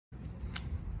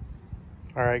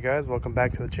All right guys, welcome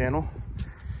back to the channel.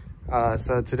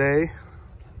 So today,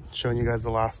 showing you guys the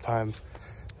last time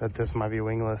that this might be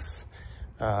wingless.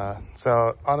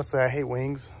 So honestly, I hate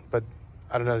wings, but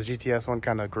I don't know, the GTS one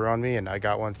kind of grew on me and I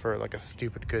got one for like a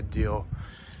stupid good deal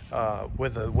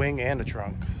with a wing and a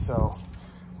trunk. So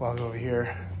while I'm over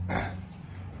here, I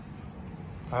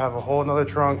have a whole nother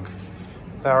trunk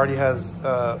that already has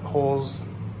holes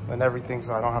and everything,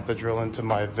 so I don't have to drill into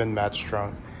my VIN match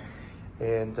trunk.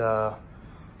 And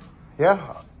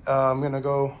yeah, I'm gonna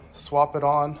go swap it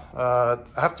on. I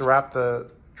have to wrap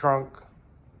the trunk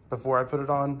before I put it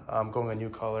on. I'm going a new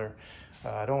color.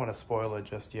 I don't want to spoil it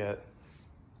just yet,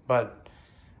 but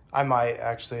I might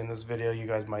actually in this video, you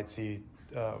guys might see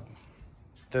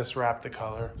this wrap the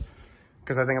color,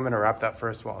 because I think I'm gonna wrap that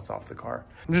first while it's off the car.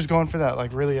 I'm just going for that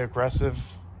like really aggressive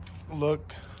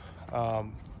look,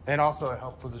 and also it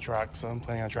helped with the track, so I'm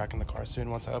planning on tracking the car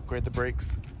soon once I upgrade the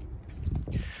brakes.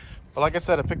 But like I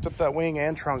said, I picked up that wing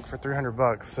and trunk for 300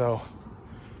 bucks. So,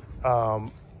 I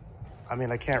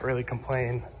mean, I can't really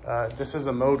complain. This is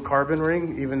a mode carbon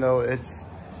ring, even though it's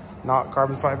not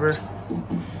carbon fiber.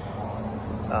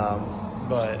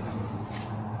 But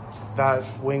that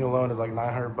wing alone is like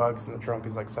 900 bucks and the trunk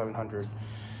is like 700.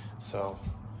 So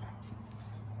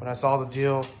when I saw the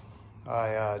deal,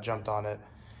 I jumped on it.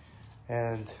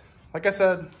 And like I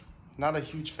said, not a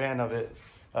huge fan of it,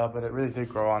 but it really did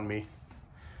grow on me.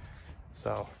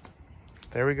 So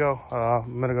there we go.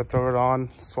 I'm gonna go throw it on,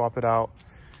 swap it out.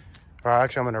 Or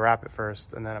actually I'm gonna wrap it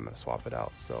first and then I'm gonna swap it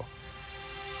out. So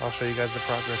I'll show you guys the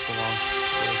progress along.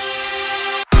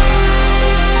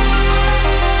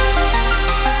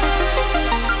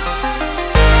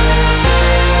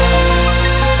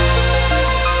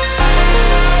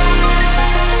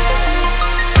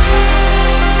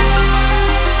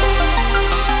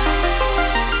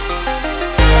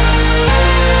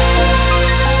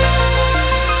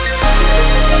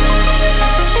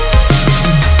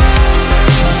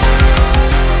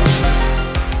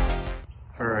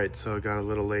 So it got a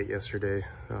little late yesterday,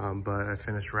 but I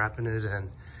finished wrapping it,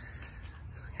 and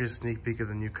here's a sneak peek of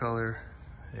the new color,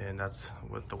 and that's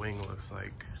what the wing looks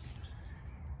like.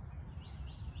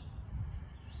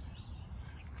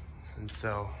 And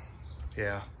so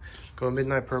yeah, go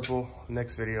midnight purple.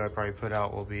 Next video I probably put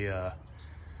out will be the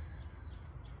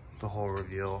whole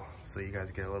reveal, so you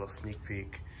guys get a little sneak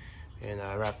peek. And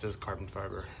I wrapped this carbon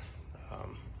fiber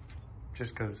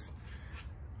just because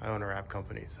I own a wrap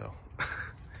company, so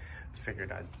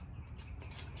figured I'd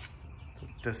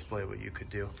display what you could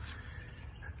do.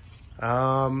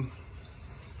 But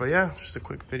yeah, just a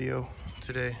quick video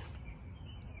today.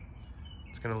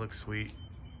 It's gonna look sweet,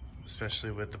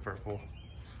 especially with the purple.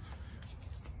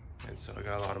 And so I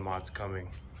got a lot of mods coming.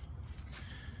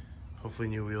 Hopefully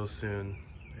new wheels soon,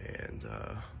 and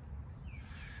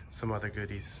some other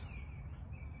goodies.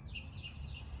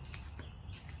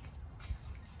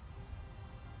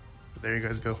 But there you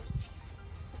guys go.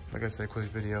 Like I said, quick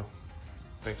video.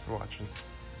 Thanks for watching.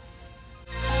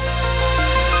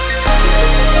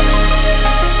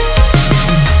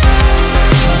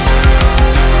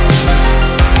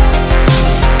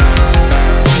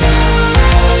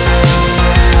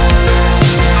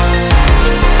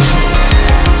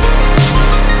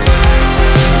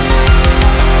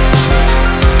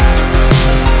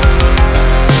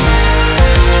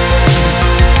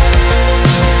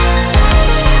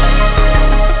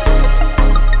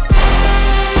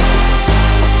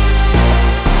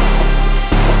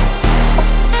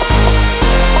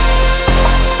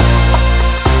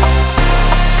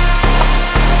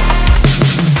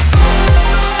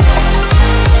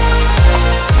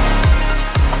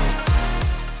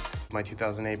 My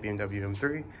 2008 BMW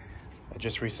M3. I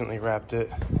just recently wrapped it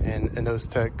in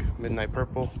Inozetek Midnight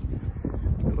Purple.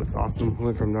 It looks awesome.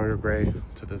 Went from Nordic Gray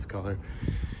to this color.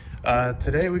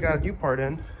 Today we got a new part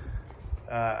in,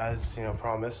 as you know,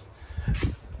 promised.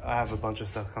 I have a bunch of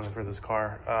stuff coming for this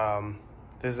car.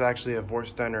 This is actually a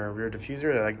Vorsteiner rear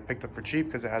diffuser that I picked up for cheap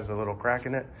because it has a little crack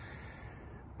in it,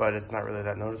 but it's not really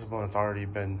that noticeable and it's already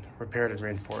been repaired and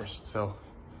reinforced. So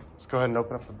let's go ahead and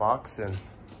open up the box and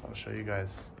I'll show you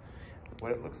guys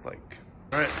what it looks like.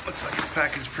 All right, looks like it's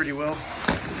packaged pretty well.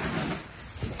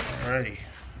 Alrighty,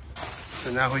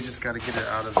 so now we just got to get it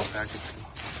out of the packaging.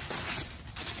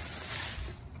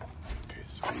 Okay,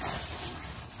 sweet.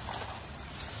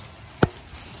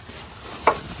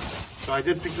 So I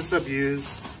did pick this up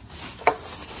used.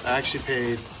 I actually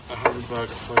paid $100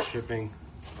 plus shipping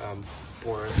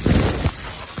for it,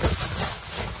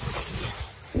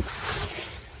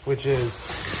 which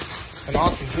is an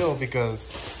awesome deal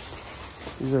because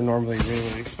these are normally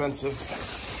really expensive.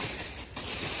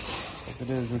 If it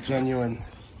is a genuine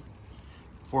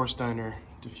Forsteiner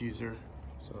diffuser.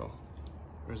 So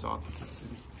there's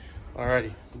authenticity.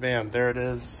 Alrighty, bam, there it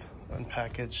is,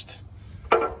 unpackaged.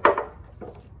 Put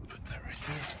that right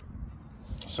there.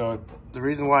 So the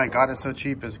reason why I got it so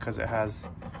cheap is because it has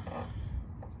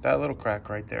that little crack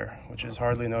right there, which is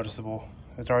hardly noticeable.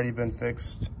 It's already been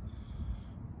fixed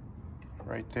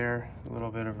right there. A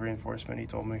little bit of reinforcement, he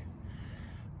told me.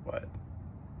 But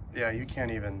yeah, you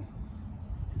can't even,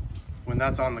 when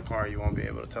that's on the car, you won't be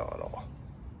able to tell at all.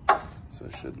 So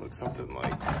it should look something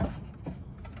like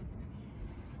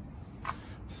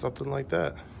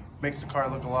that. Makes the car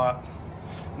look a lot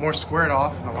more squared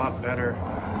off and a lot better.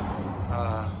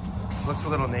 Looks a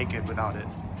little naked without it.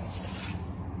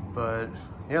 But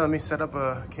yeah, let me set up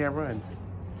a camera and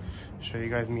show you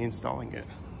guys me installing it.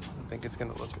 I think it's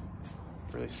gonna look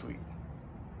really sweet.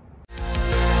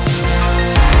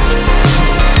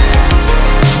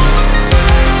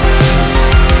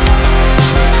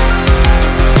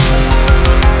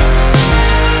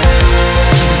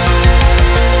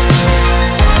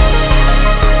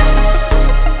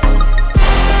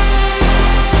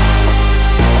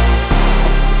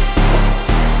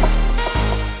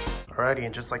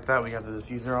 And just like that, we have the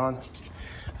diffuser on.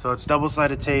 So it's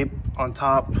double-sided tape on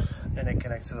top, and it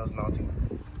connects to those mounting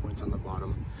points on the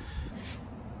bottom.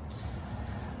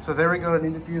 So there we go, a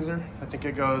new diffuser. I think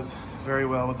it goes very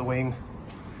well with the wing.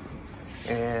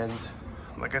 And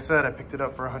like I said, I picked it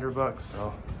up for $100,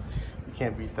 so you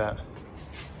can't beat that.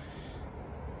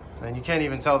 And you can't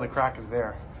even tell the crack is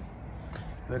there.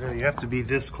 Literally, you have to be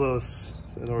this close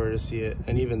in order to see it,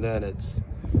 and even then, it's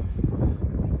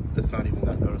not even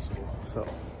that noticeable. So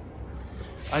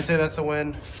I'd say that's a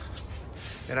win.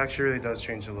 It actually really does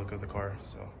change the look of the car.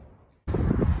 So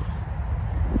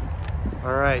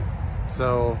all right,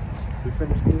 so we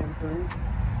finished the thing.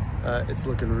 It's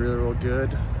looking real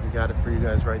good. We got it for you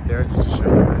guys right there, just to show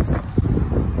you guys.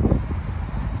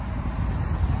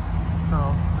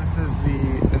 So this is the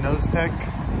Inozetek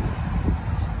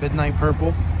Midnight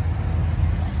Purple.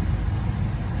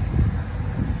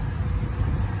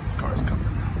 This car's coming.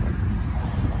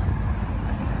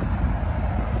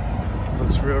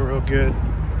 Looks real good.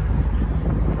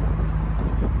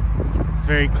 It's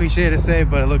very cliche to say,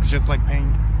 but it looks just like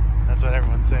paint. That's what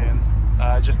everyone's saying.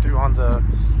 I just threw on the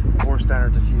Forsteiner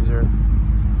diffuser,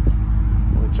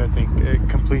 which I think it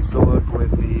completes the look with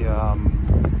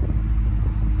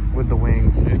the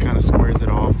wing. It kind of squares it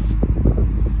off.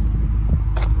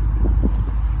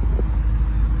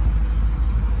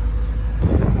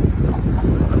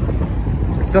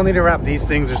 I still need to wrap these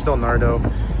things. They're still Nardo.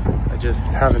 I just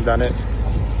haven't done it.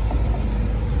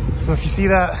 So if you see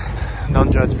that,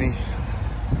 don't judge me.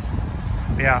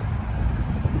 Yeah.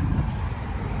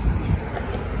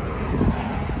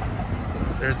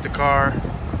 There's the car.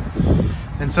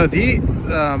 And so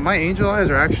my angel eyes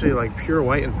are actually like pure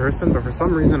white in person, but for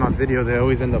some reason on video they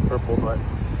always end up purple. But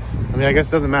I mean, I guess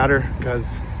it doesn't matter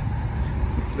because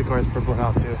the car is purple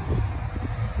now too.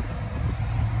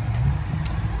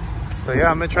 So yeah,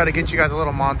 I'm gonna try to get you guys a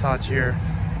little montage here.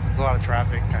 There's a lot of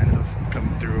traffic kind of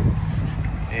coming through.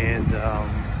 And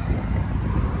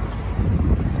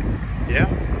yeah,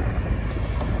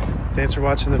 thanks for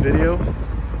watching the video.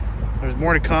 There's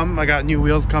more to come. I got new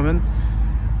wheels coming,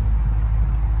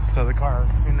 so the car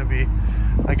is soon to be,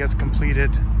 I guess,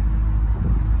 completed.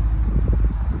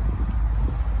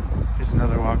 Here's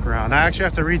another walk around. I actually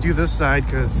have to redo this side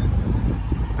because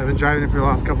I've been driving it for the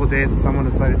last couple of days and someone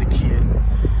decided to key it.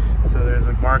 So there's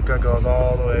a mark that goes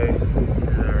all the way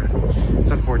there.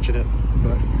 It's unfortunate,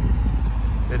 but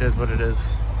it is what it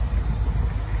is.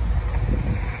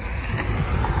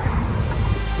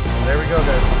 There we go,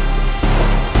 guys.